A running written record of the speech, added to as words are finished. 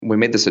we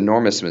made this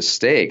enormous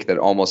mistake that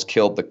almost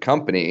killed the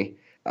company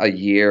a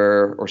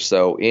year or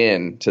so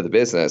into the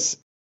business.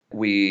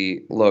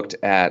 We looked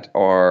at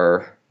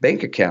our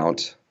bank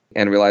account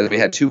and realized we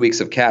had 2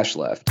 weeks of cash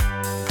left.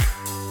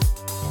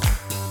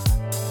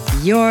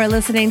 You're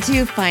listening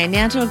to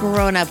Financial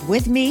Grown-Up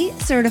with me,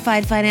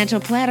 certified financial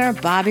planner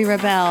Bobbi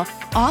Rebell,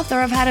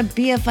 author of How to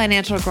Be a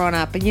Financial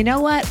Grown-Up. And you know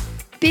what?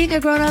 Being a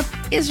grown-up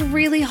is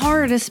really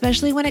hard,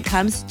 especially when it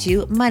comes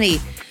to money.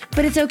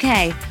 But it's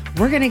okay.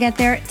 We're going to get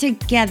there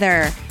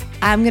together.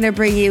 I'm going to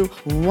bring you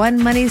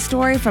one money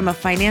story from a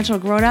financial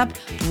grown-up,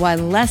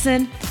 one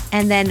lesson,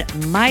 and then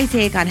my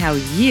take on how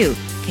you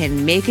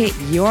can make it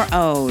your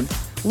own.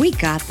 We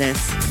got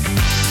this.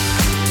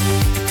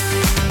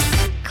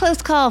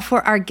 Close call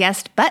for our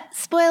guest, but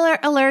spoiler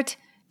alert,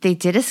 they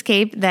did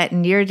escape that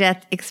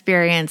near-death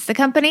experience. The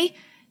company,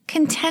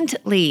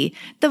 Contently.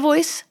 The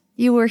voice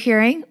you were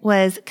hearing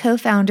was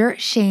co-founder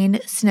Shane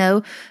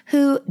Snow,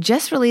 who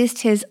just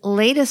released his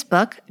latest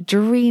book,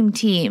 Dream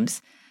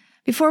Teams.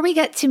 Before we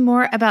get to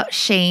more about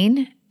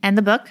Shane and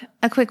the book,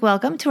 a quick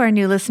welcome to our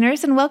new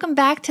listeners and welcome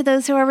back to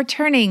those who are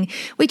returning.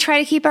 We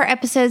try to keep our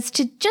episodes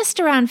to just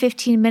around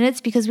 15 minutes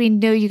because we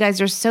know you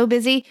guys are so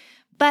busy.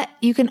 But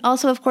you can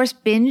also, of course,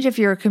 binge if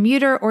you're a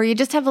commuter or you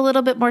just have a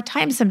little bit more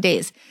time some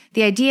days.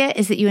 The idea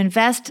is that you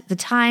invest the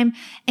time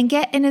and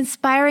get an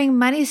inspiring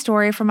money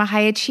story from a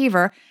high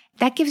achiever.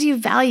 That gives you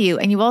value,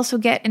 and you also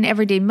get an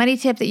everyday money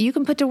tip that you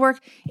can put to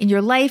work in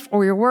your life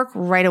or your work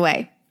right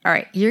away. All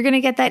right, you're going to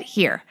get that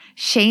here.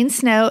 Shane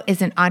Snow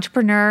is an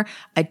entrepreneur,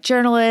 a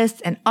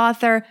journalist, an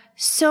author,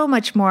 so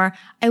much more.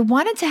 I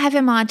wanted to have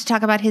him on to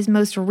talk about his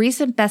most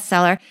recent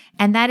bestseller,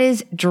 and that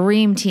is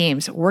Dream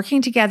Teams,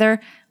 working together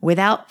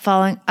without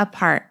falling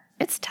apart.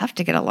 It's tough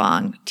to get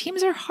along.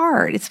 Teams are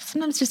hard. It's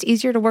sometimes just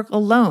easier to work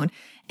alone.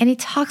 And he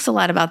talks a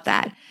lot about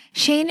that.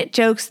 Shane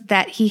jokes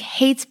that he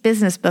hates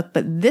business book,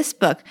 but this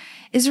book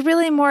is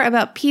really more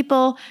about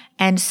people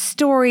and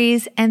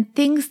stories and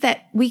things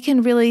that we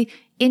can really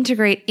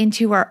integrate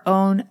into our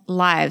own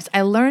lives.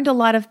 I learned a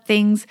lot of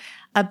things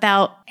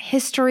about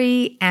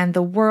history and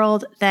the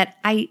world that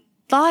I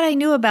thought I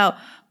knew about,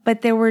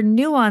 but there were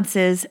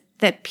nuances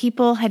that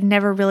people had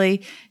never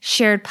really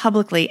shared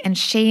publicly. And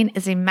Shane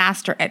is a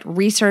master at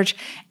research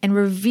and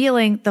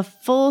revealing the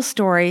full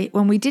story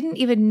when we didn't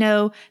even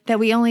know that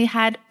we only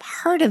had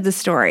part of the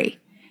story.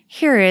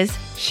 Here is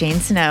Shane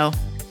Snow.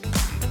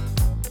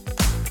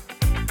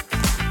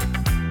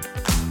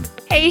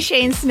 Hey,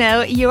 Shane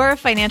Snow, you're a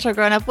financial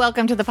grown-up.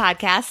 Welcome to the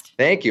podcast.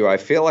 Thank you. I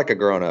feel like a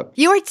grown-up.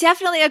 You are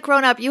definitely a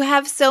grown-up. You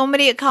have so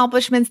many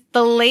accomplishments.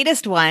 The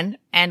latest one,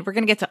 and we're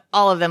going to get to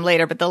all of them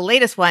later, but the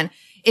latest one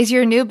is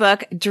your new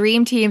book,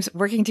 Dream Teams,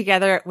 Working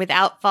Together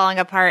Without Falling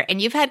Apart. And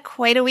you've had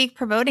quite a week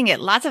promoting it.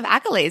 Lots of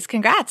accolades.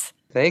 Congrats.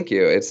 Thank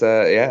you. It's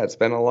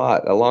been a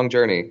long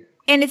journey.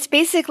 And it's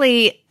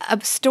basically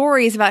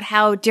stories about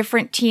how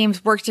different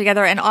teams work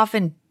together and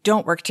often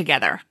don't work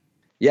together.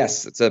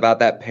 Yes, it's about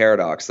that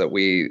paradox that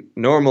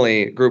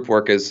group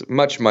work is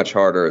much, much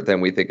harder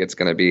than we think it's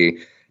going to be,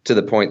 to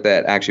the point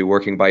that actually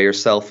working by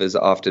yourself is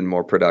often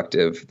more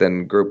productive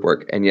than group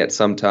work. And yet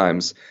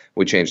sometimes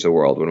we change the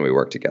world when we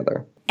work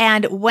together.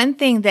 And one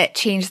thing that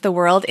changed the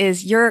world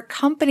is your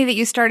company that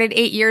you started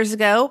 8 years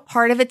ago,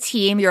 part of a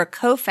team, you're a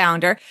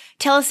co-founder.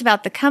 Tell us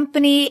about the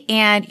company,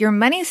 and your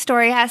money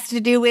story has to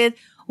do with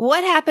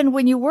what happened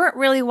when you weren't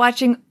really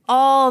watching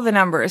all the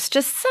numbers,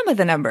 just some of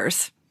the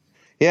numbers.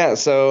 Yeah,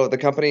 so the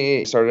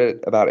company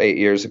started about 8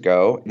 years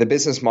ago. The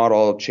business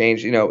model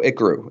changed, it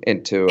grew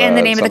into... And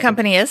the name of the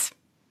company is?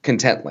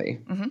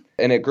 Contently. Mm-hmm.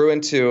 And it grew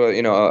into,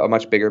 a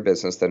much bigger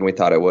business than we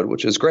thought it would,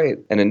 which is great.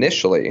 And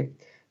initially,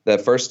 the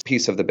first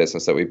piece of the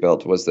business that we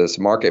built was this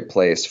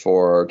marketplace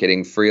for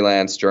getting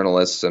freelance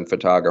journalists and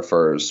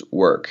photographers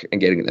work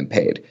and getting them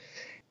paid.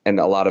 And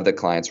a lot of the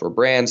clients were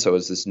brands, so it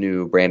was this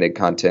new branded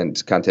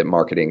content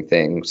marketing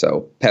thing.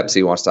 So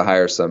Pepsi wants to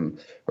hire some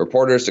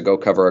reporters to go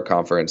cover a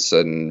conference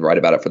and write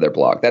about it for their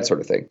blog, that sort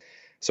of thing.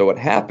 So what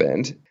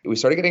happened, we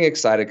started getting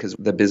excited because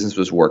the business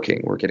was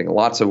working. We're getting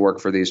lots of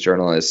work for these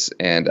journalists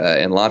and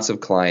lots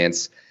of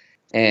clients.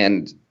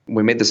 And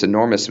we made this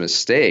enormous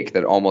mistake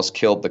that almost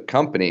killed the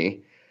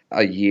company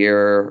a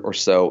year or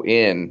so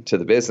into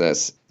the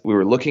business. We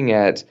were looking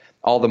at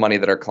all the money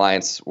that our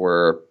clients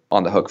were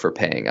on the hook for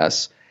paying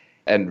us,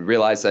 and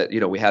realized that,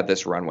 we had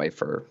this runway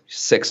for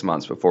 6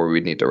 months before we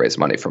would need to raise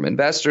money from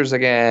investors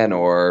again,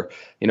 or,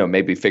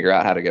 maybe figure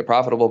out how to get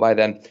profitable by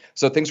then.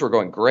 So things were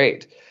going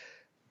great.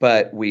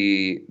 But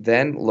we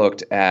then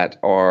looked at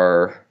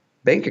our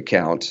bank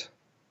account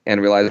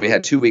and realized we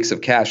had 2 weeks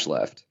of cash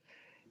left.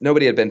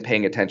 Nobody had been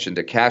paying attention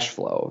to cash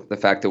flow. The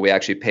fact that we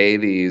actually pay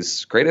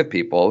these creative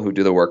people who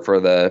do the work for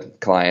the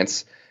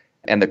clients,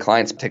 and the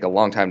clients take a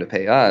long time to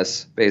pay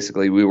us.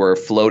 Basically, we were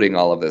floating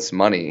all of this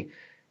money.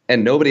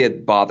 And nobody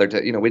had bothered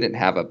to, we didn't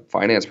have a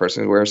finance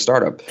person. We were a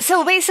startup.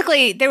 So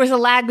basically, there was a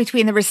lag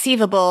between the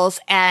receivables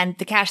and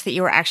the cash that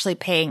you were actually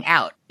paying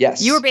out.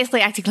 Yes. You were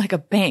basically acting like a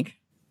bank.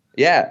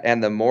 Yeah.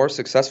 And the more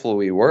successful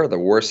we were, the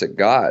worse it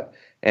got.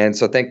 And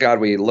so thank God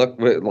we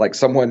looked, like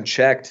someone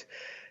checked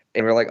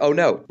And we're like, oh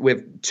no, we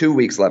have 2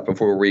 weeks left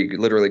before we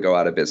literally go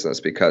out of business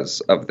because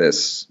of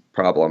this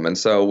problem. And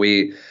so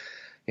we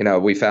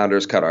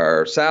founders cut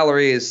our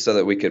salaries so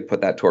that we could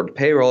put that toward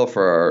payroll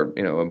for our,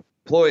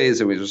 employees.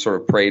 And we just sort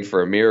of prayed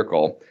for a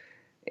miracle.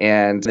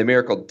 And the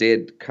miracle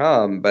did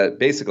come, but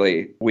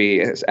basically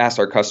we asked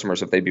our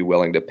customers if they'd be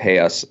willing to pay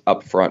us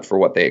upfront for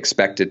what they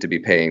expected to be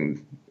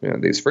paying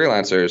these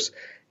freelancers.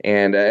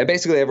 And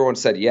basically everyone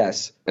said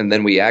yes. And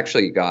then we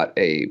actually got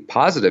a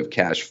positive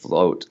cash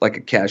float, like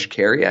a cash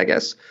carry, I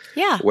guess.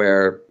 Yeah.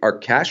 Where our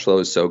cash flow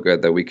is so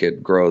good that we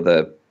could grow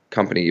the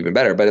company even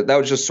better. But that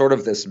was just sort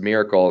of this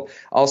miracle.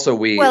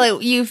 Also,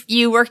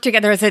 you worked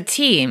together as a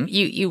team.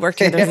 You worked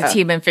together as a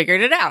team and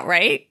figured it out,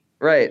 right?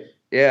 Right.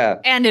 Yeah.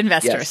 And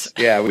investors.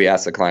 Yes. Yeah. We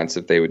asked the clients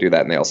if they would do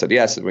that, and they all said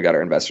yes. And we got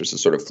our investors to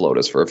sort of float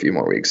us for a few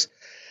more weeks.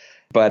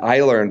 But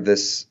I learned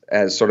this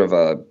as sort of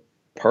a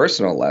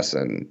personal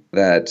lesson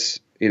that,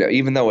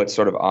 even though it's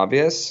sort of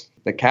obvious,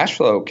 the cash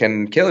flow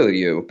can kill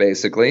you,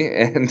 basically.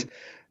 And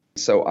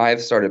so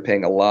I've started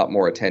paying a lot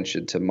more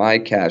attention to my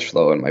cash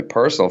flow and my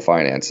personal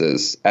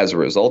finances as a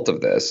result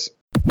of this.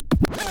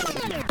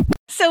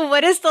 So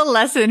what is the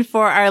lesson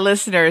for our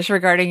listeners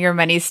regarding your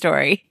money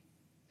story?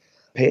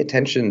 Pay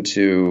attention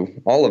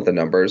to all of the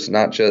numbers,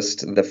 not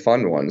just the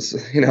fun ones,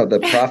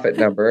 the profit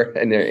number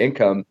and your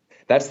income.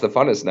 That's the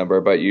funnest number,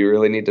 but you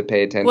really need to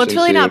pay attention to. Well, it's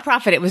really not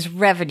profit. It was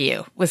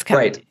revenue was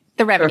coming. Right.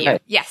 The revenue.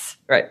 Right. Yes.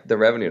 Right. The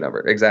revenue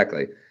number.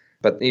 Exactly.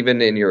 But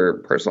even in your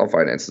personal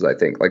finances, I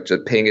think like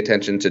just paying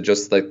attention to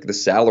just like the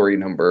salary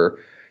number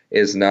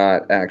is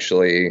not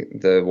actually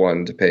the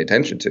one to pay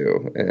attention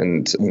to.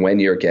 And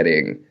when you're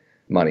getting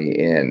money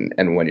in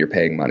and when you're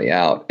paying money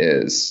out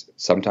is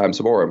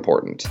sometimes more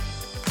important.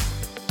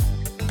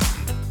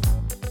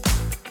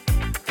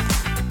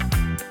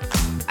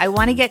 I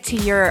want to get to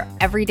your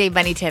everyday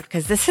money tip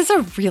because this is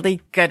a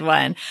really good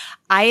one.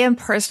 I am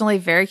personally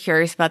very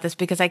curious about this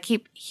because I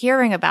keep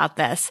hearing about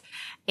this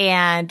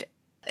and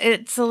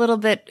it's a little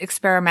bit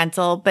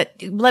experimental,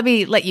 but let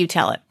me let you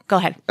tell it. Go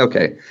ahead.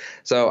 Okay.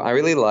 So I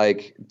really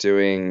like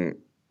doing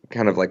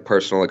kind of like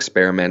personal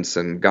experiments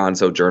and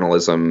gonzo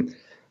journalism.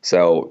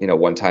 So,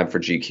 one time for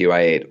GQ,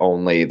 I ate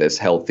only this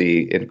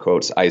healthy, in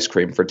quotes, ice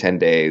cream for 10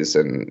 days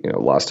and,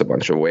 lost a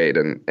bunch of weight.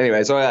 And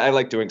anyway, so I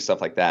like doing stuff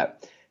like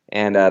that.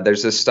 And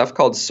there's this stuff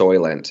called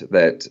Soylent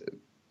that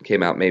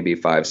came out maybe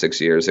 5-6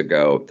 years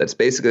ago. That's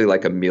basically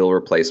like a meal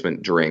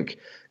replacement drink,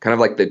 kind of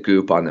like the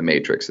Goop on the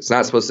Matrix. It's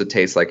not supposed to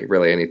taste like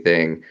really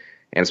anything,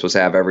 and it's supposed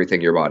to have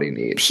everything your body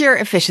needs. Pure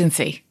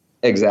efficiency.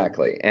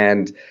 Exactly.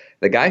 And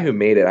the guy who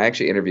made it, I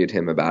actually interviewed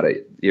him about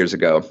it years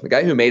ago. The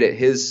guy who made it,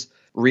 his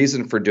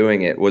reason for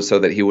doing it was so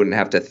that he wouldn't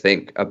have to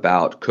think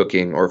about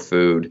cooking or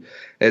food.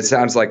 It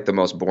sounds like the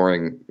most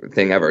boring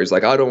thing ever. He's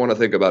like, I don't want to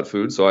think about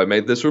food, so I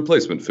made this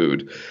replacement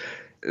food.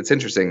 It's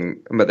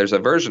interesting, but there's a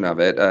version of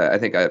it, I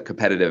think a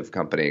competitive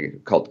company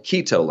called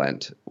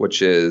KetoLent,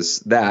 which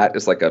is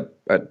like a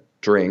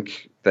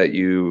drink that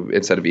you,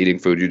 instead of eating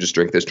food, you just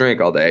drink this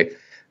drink all day.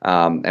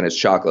 And it's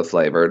chocolate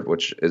flavored,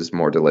 which is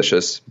more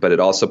delicious. But it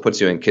also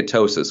puts you in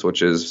ketosis,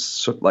 which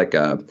is like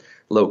a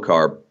low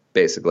carb,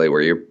 basically,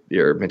 where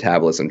your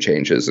metabolism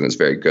changes and is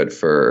very good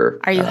for.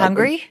 Are you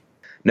hungry?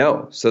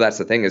 No. So that's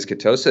the thing is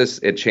ketosis,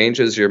 it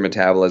changes your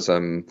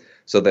metabolism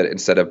so that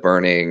instead of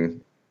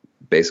burning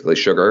basically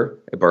sugar,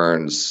 it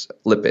burns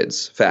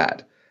lipids,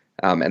 fat.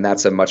 And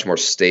that's a much more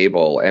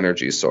stable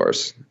energy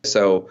source.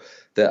 So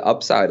the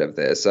upside of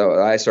this,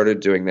 so I started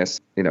doing this,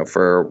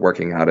 for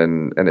working out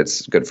and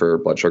it's good for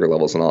blood sugar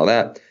levels and all of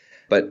that.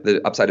 But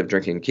the upside of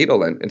drinking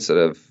KetoLent instead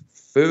of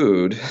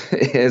food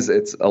is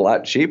it's a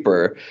lot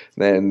cheaper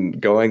than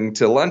going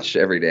to lunch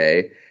every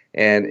day.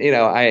 And,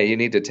 you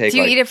need to take. Do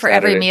you eat it for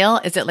every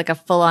meal? Is it like a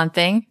full on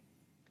thing?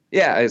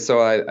 Yeah.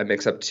 So I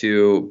mix up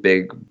 2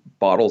 big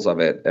bottles of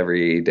it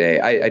every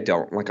day. I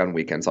don't, like on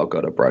weekends, I'll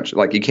go to brunch.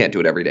 Like you can't do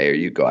it every day or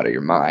you go out of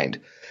your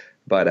mind.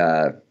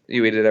 But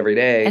you eat it every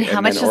day. And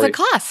how much does it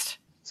cost?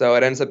 So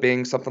it ends up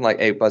being something like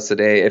 $8 a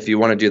day. If you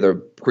want to do the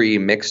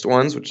pre-mixed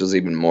ones, which is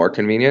even more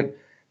convenient,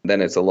 then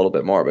it's a little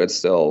bit more. But it's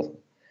still,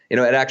 it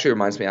actually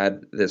reminds me, I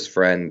had this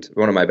friend,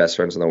 one of my best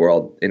friends in the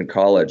world in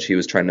college. He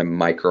was trying to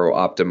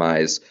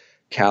micro-optimize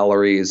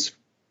calories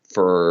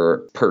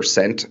for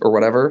percent or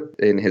whatever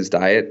in his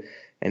diet.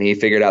 And he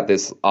figured out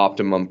this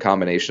optimum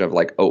combination of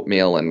like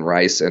oatmeal and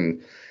rice.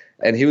 And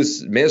he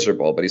was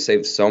miserable, but he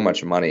saved so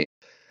much money.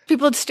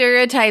 People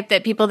stereotype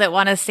that people that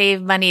want to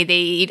save money, they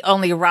eat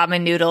only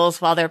ramen noodles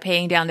while they're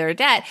paying down their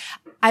debt.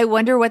 I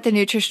wonder what the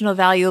nutritional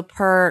value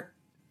per,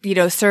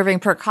 serving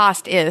per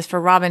cost is for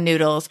ramen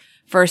noodles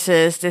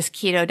versus this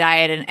keto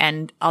diet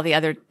and all the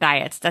other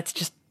diets. That's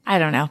just, I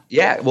don't know.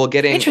 Yeah, well,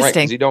 getting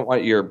interesting. Right, 'cause you don't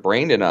want your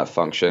brain to not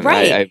function.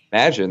 Right. I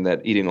imagine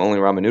that eating only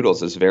ramen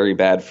noodles is very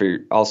bad for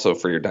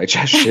your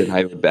digestion.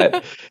 I would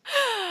bet.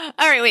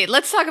 All right, wait.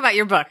 Let's talk about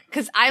your book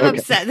because I'm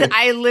upset.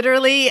 I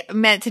literally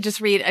meant to just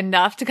read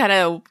enough to kind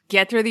of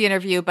get through the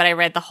interview, but I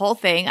read the whole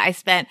thing. I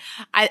spent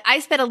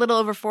a little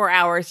over 4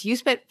 hours. You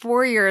spent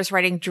 4 years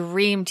writing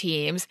Dream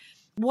Teams.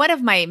 One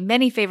of my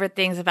many favorite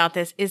things about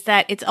this is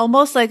that it's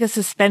almost like a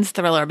suspense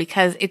thriller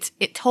because it's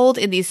told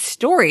in these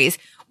stories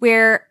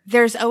where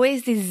there's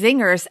always these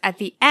zingers at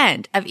the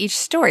end of each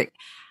story.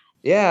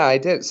 Yeah, I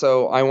did.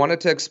 So I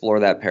wanted to explore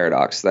that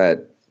paradox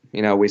that,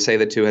 we say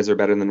that two heads are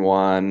better than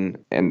one,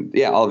 and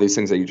all these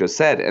things that you just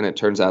said. And it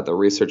turns out the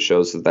research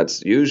shows that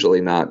that's usually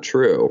not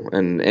true.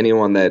 And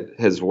anyone that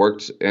has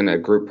worked in a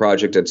group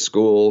project at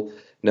school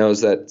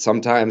knows that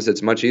sometimes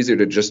it's much easier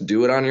to just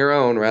do it on your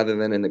own rather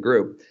than in the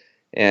group.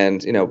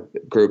 And,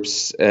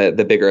 groups,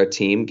 the bigger a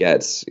team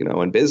gets,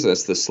 in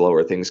business, the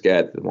slower things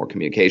get, the more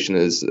communication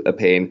is a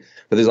pain.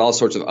 But there's all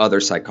sorts of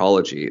other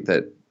psychology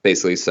that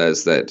basically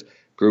says that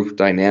group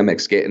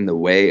dynamics get in the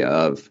way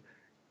of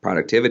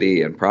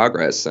productivity and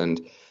progress. And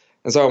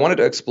so I wanted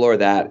to explore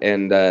that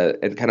and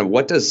kind of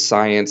what does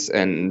science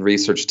and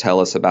research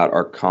tell us about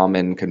our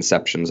common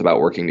conceptions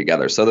about working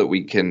together so that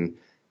we can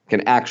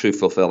actually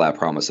fulfill that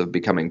promise of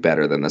becoming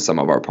better than the sum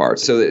of our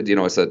parts. So that,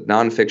 it's a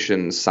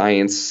nonfiction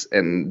science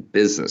and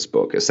business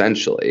book,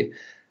 essentially.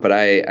 But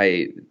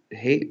I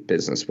hate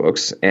business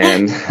books.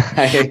 And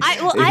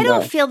I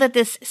don't feel that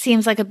this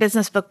seems like a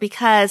business book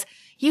because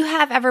you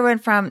have everyone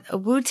from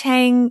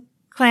Wu-Tang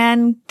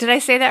Clan. Did I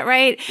say that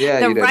right?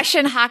 Yeah, the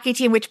Russian hockey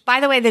team, which, by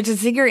the way, there's a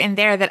zinger in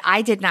there that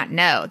I did not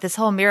know. This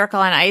whole Miracle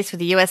on Ice with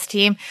the U.S.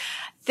 team.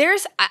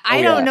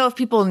 I don't know if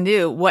people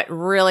knew what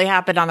really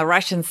happened on the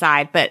Russian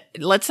side, but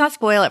let's not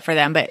spoil it for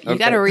them. But you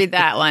got to read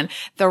that one.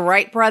 The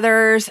Wright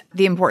brothers,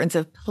 the importance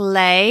of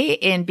play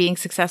in being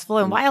successful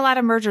and why a lot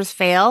of mergers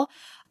fail.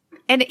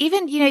 And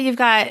even, you've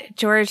got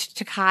George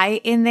Takei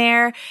in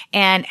there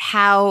and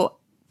how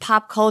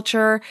pop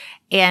culture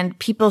and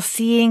people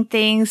seeing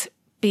things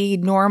be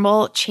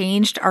normal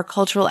changed our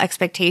cultural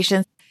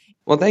expectations.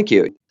 Well, thank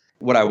you.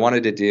 What I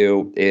wanted to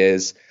do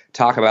is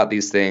talk about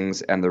these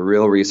things and the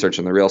real research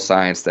and the real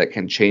science that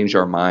can change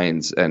our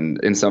minds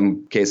and in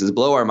some cases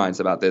blow our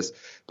minds about this.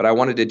 But I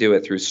wanted to do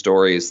it through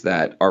stories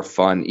that are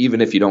fun,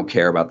 even if you don't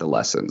care about the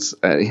lessons.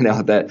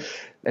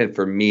 And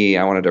for me,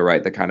 I wanted to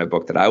write the kind of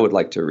book that I would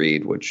like to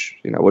read, which,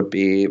 would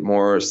be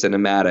more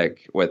cinematic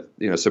with,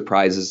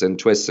 surprises and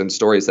twists and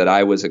stories that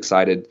I was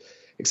excited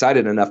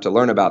enough to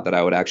learn about that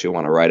I would actually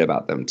want to write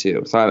about them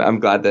too. So I'm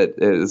glad that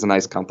it is a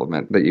nice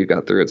compliment that you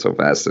got through it so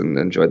fast and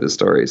enjoyed the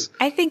stories.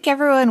 I think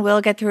everyone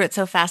will get through it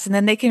so fast and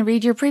then they can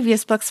read your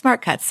previous book,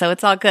 Smart Cuts. So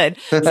it's all good.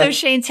 So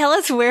Shane, tell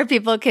us where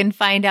people can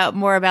find out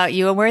more about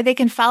you and where they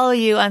can follow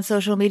you on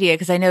social media,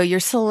 because I know you're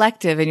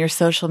selective in your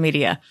social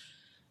media.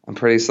 I'm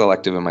pretty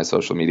selective in my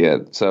social media.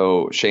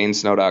 So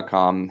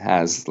shanesnow.com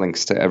has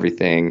links to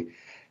everything.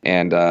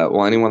 And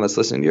anyone that's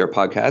listening to your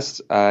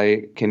podcast,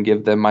 I can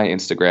give them my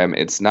Instagram.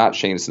 It's not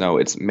Shane Snow.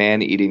 It's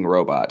Man Eating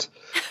Robot.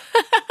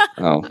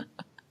 Oh,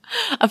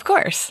 of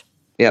course.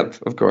 Yep,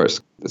 of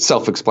course. It's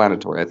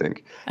self-explanatory, I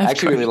think. I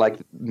actually really like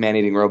Man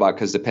Eating Robot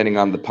because depending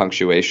on the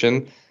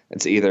punctuation,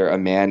 it's either a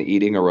man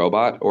eating a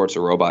robot or it's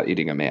a robot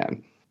eating a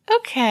man.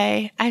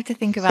 Okay, I have to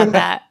think about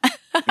that.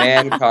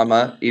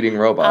 Man, eating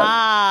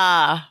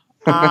robot.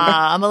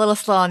 I'm a little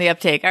slow on the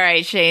uptake. All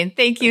right, Shane,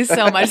 thank you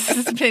so much.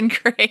 This has been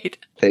great.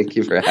 Thank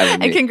you for having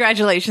me. And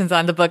congratulations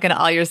on the book and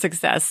all your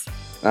success.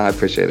 I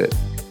appreciate it.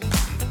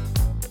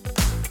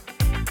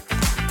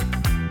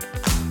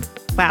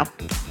 Wow.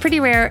 Pretty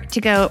rare to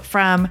go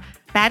from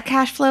bad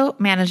cash flow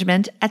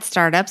management at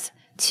startups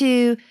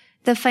to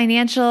the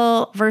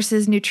financial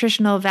versus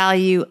nutritional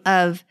value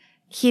of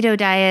keto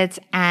diets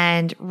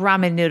and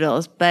ramen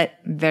noodles. But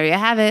there you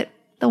have it.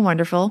 The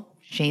wonderful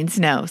Shane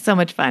Snow. So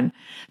much fun.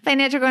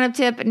 Financial grown-up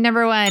tip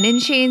number 1. In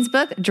Shane's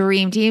book,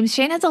 Dream Teams,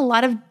 Shane has a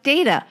lot of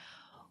data.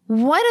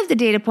 One of the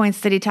data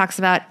points that he talks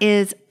about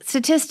is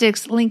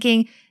statistics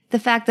linking the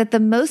fact that the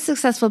most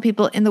successful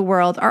people in the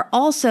world are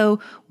also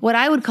what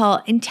I would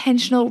call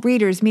intentional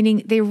readers,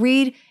 meaning they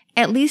read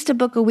at least a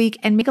book a week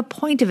and make a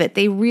point of it.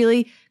 They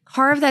really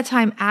carve that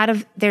time out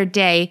of their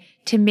day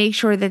to make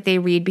sure that they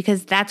read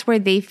because that's where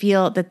they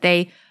feel that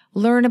they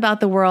learn about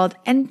the world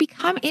and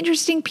become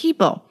interesting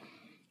people.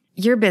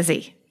 You're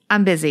busy.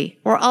 I'm busy.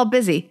 We're all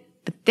busy,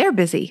 but they're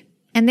busy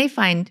and they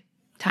find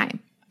time.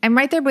 I'm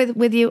right there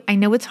with you. I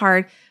know it's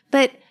hard,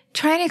 but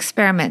try and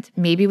experiment,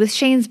 maybe with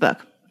Shane's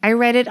book. I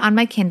read it on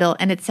my Kindle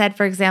and it said,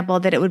 for example,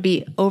 that it would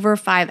be over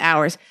 5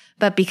 hours.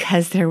 But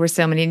because there were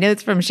so many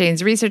notes from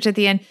Shane's research at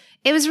the end,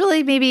 it was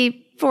really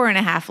maybe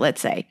 4.5,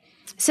 let's say.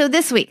 So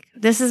this week,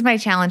 this is my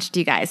challenge to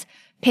you guys.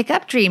 Pick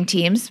up Dream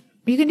Teams.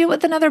 You can do it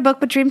with another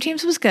book, but Dream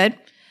Teams was good.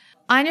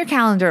 On your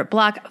calendar,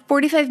 block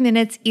 45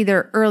 minutes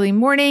either early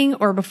morning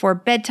or before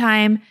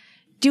bedtime.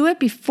 Do it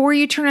before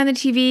you turn on the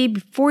TV,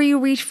 before you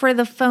reach for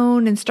the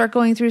phone and start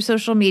going through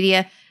social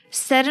media.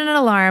 Set an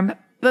alarm,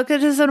 book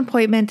it as an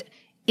appointment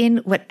in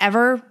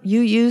whatever you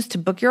use to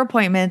book your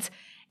appointments.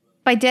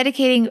 By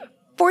dedicating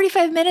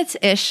 45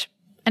 minutes-ish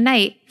a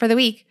night for the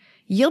week,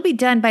 you'll be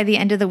done by the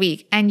end of the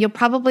week. And you'll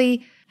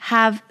probably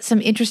have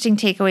some interesting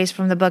takeaways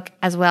from the book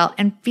as well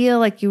and feel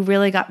like you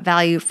really got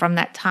value from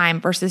that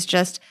time versus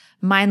just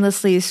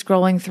mindlessly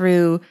scrolling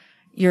through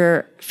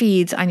your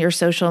feeds on your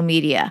social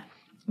media.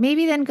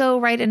 Maybe then go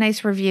write a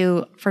nice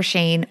review for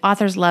Shane.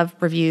 Authors love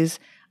reviews.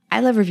 I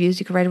love reviews.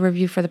 You can write a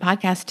review for the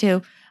podcast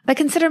too, but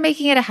consider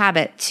making it a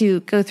habit to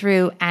go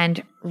through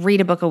and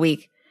read a book a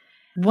week.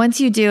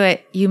 Once you do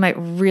it, you might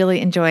really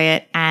enjoy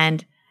it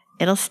and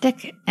it'll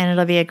stick and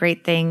it'll be a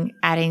great thing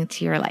adding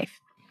to your life.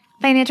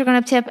 Financial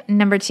grown-up tip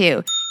number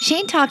 2.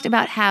 Shane talked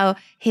about how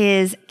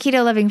his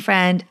keto-loving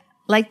friend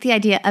liked the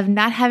idea of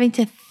not having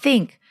to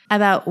think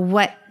about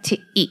what to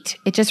eat.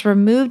 It just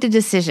removed a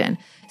decision.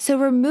 So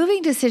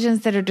removing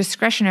decisions that are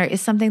discretionary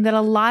is something that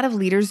a lot of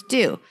leaders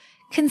do.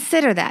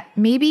 Consider that.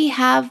 Maybe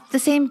have the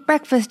same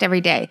breakfast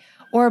every day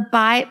or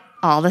buy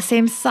all the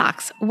same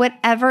socks,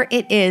 whatever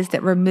it is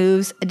that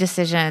removes a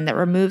decision, that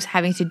removes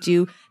having to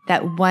do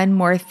that one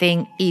more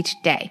thing each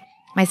day.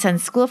 My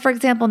son's school, for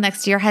example,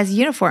 next year has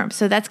uniforms,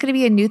 so that's going to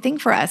be a new thing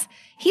for us.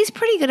 He's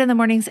pretty good in the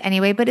mornings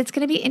anyway, but it's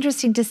going to be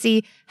interesting to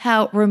see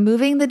how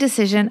removing the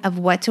decision of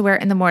what to wear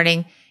in the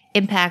morning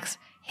impacts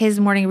his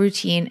morning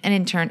routine and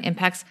in turn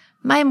impacts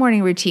my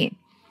morning routine.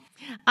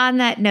 On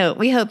that note,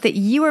 we hope that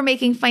you are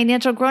making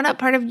Financial Grown Up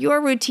part of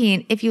your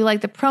routine. If you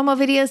like the promo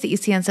videos that you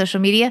see on social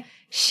media,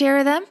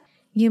 share them.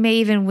 You may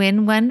even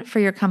win one for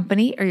your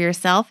company or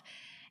yourself.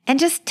 And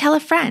just tell a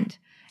friend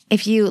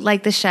if you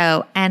like the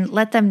show and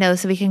let them know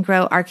so we can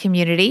grow our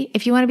community.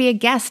 If you want to be a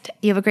guest,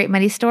 you have a great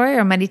money story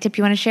or money tip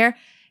you want to share,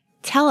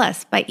 tell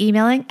us by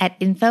emailing at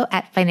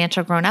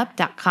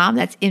info@financialgrownup.com.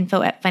 That's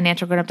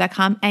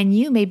info@financialgrownup.com, and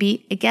you may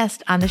be a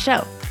guest on the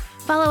show.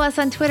 Follow us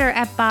on Twitter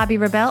at Bobby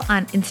Rebell,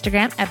 on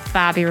Instagram at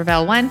Bobby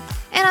Rebell1,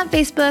 and on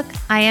Facebook,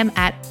 I am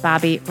at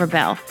Bobby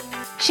Rebell.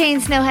 Shane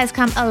Snow has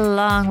come a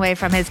long way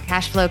from his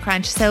cash flow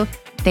crunch, so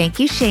thank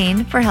you,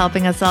 Shane, for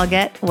helping us all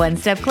get one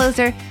step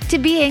closer to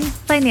being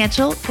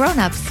financial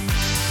grown-ups.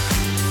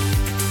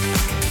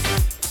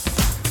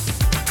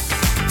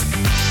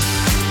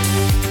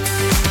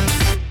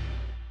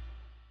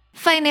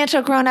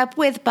 Financial Grown Up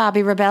with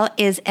Bobby Rebell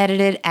is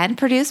edited and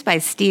produced by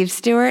Steve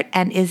Stewart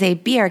and is a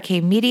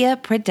BRK Media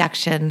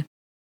production.